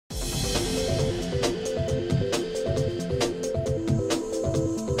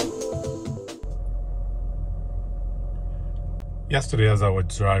Yesterday as I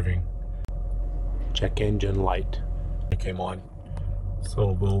was driving, check engine light, it came on.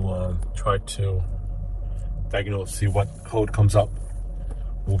 So we'll try to diagnose, see what code comes up.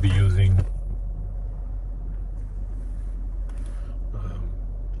 We'll be using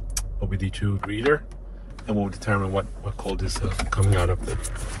OBDII reader, and we'll determine what code is coming out of the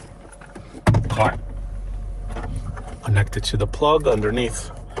car. Connected to the plug underneath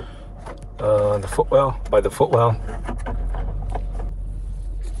the footwell, by the footwell.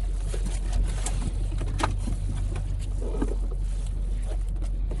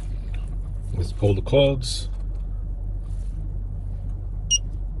 Let's pull the codes.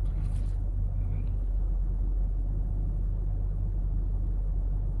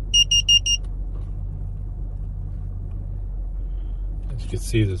 As you can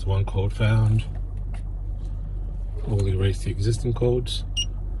see, there's one code found. We'll erase the existing codes.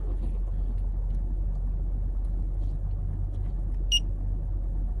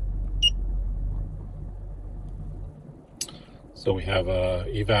 So we have a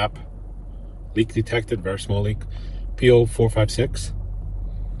Evap leak detected, very small leak, P0456.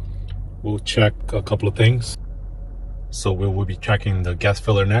 We'll check a couple of things. So we will be checking the gas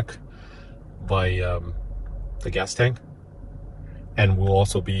filler neck by the gas tank, and we'll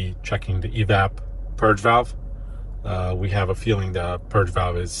also be checking the Evap purge valve. We have a feeling the purge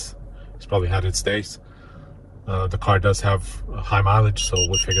valve it's probably had its days. The car does have a high mileage, so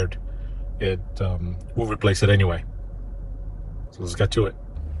we figured we'll replace it anyway. So let's get to it.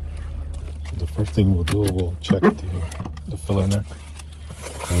 The first thing we'll do, we'll check the filler neck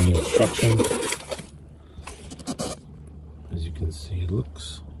and the obstruction. As you can see, it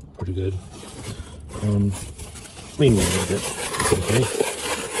looks pretty good. Clean it a little bit. Okay.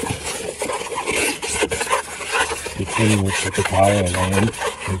 You're cleaning with paper towel at the end.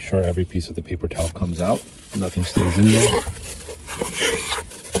 Make sure every piece of the paper towel comes out. Nothing stays in there.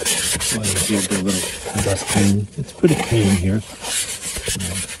 Let it give it a little dust clean. It's pretty clean here.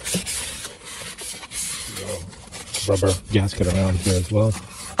 Rubber gasket around here as well.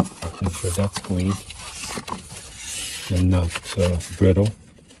 Make sure that's clean and not brittle.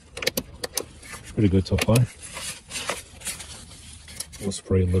 Pretty good so far. We'll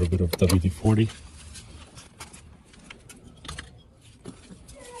spray a little bit of WD-40.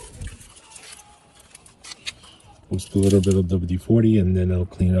 We'll spray a little bit of WD-40 and then it'll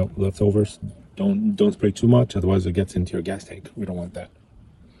clean out leftovers. Don't spray too much, otherwise it gets into your gas tank. We don't want that.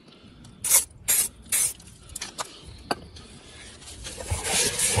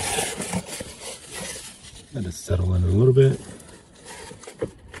 Let it settle in a little bit.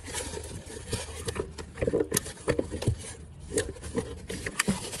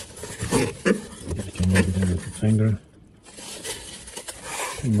 You can rub it in with the finger.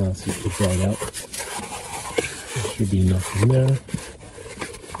 And now see if it dried out. There should be enough in there.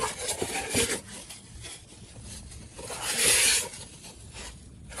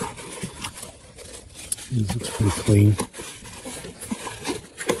 This looks pretty clean.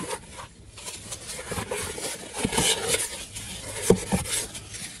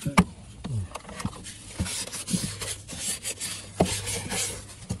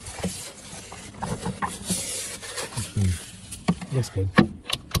 Looks good.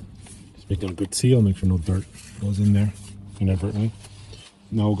 Just making a good seal, make sure no dirt goes in there inadvertently.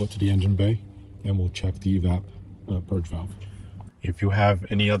 Now we'll go to the engine bay and we'll check the Evap purge valve. If you have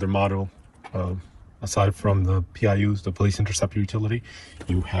any other model, aside from the PIUs, the police interceptor utility,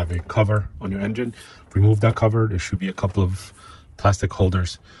 you have a cover on your engine. Remove that cover. There should be a couple of plastic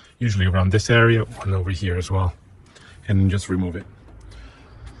holders, usually around this area, one over here as well. And then just remove it.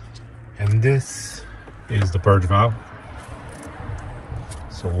 And this is the purge valve.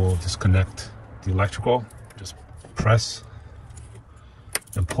 So we'll disconnect the electrical, just press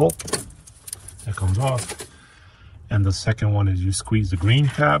and pull, that comes off. And the second one is you squeeze the green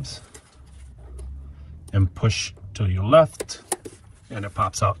tabs and push to your left, and it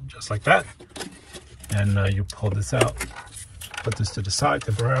pops out just like that. And you pull this out, put this to the side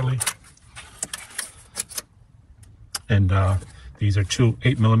temporarily. And these are two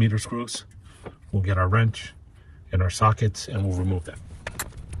 8mm screws. We'll get our wrench and our sockets and we'll remove them.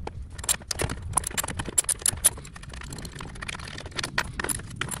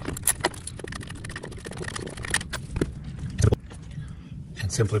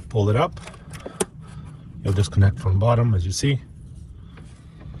 And simply pull it up. You'll disconnect from the bottom, as you see.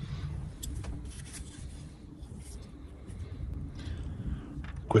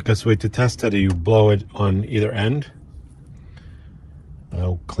 Quickest way to test it, you blow it on either end.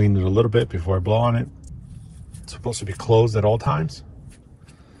 I'll clean it a little bit before I blow on it. It's supposed to be closed at all times.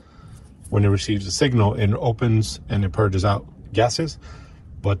 When it receives a signal, it opens and it purges out. gases,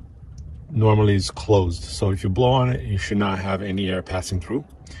 but normally it's closed. So if you blow on it, you should not have any air passing through.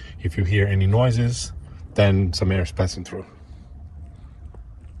 If you hear any noises, then some air is passing through.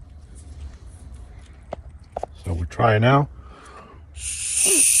 So we'll try it now.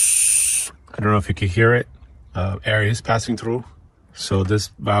 I don't know if you can hear it. Air is passing through, so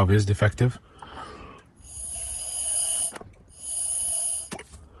this valve is defective.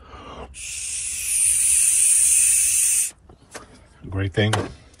 Great thing.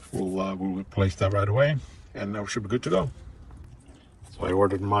 We'll replace that right away, and now we should be good to go. So I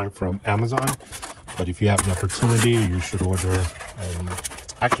ordered mine from Amazon, but if you have an opportunity, you should order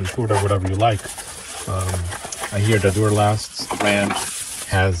actually order whatever you like. I hear the Duralast brand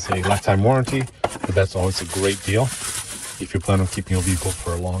has a lifetime warranty, but that's always a great deal if you plan on keeping your vehicle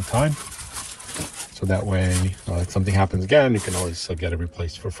for a long time. So that way, if something happens again, you can always get it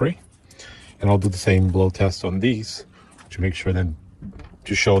replaced for free. And I'll do the same blow test on these to make sure then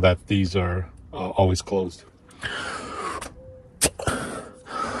to show that these are always closed.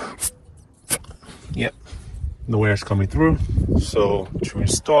 Yep, no air is coming through. So to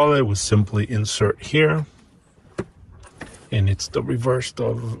install it, we'll simply insert here, and it's the reverse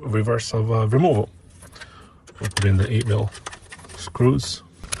of removal. We'll put in the 8mm screws.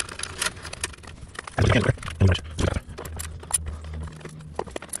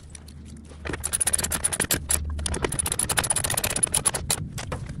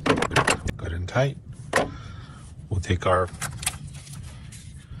 Good and tight. We'll take our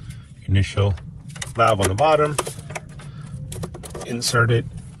initial valve on the bottom, insert it,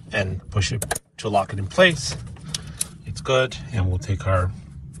 and push it to lock it in place. It's good. And we'll take our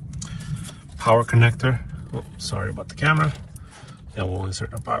power connector. Oh, sorry about the camera. And we'll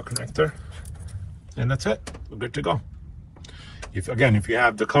insert our power connector, and that's it. We're good to go. If you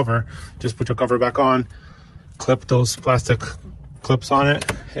have the cover, just put your cover back on, clip those plastic clips on it,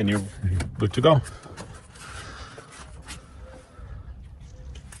 and you're good to go.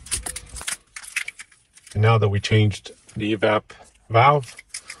 And now that we changed the evap valve,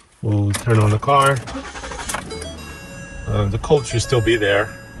 we'll turn on the car. The code should still be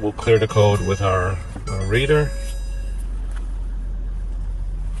there. We'll clear the code with our reader.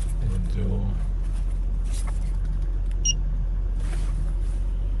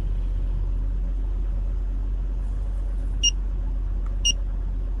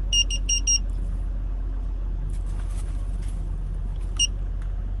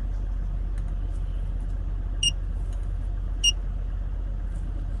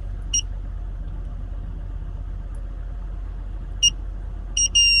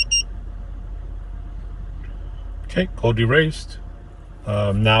 Okay, code erased.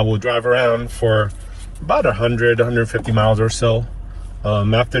 Now we'll drive around for about 100-150 miles or so.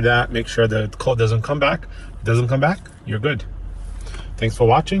 After that, make sure the code doesn't come back. If it doesn't come back, you're good. Thanks for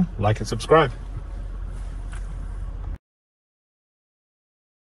watching. Like and subscribe.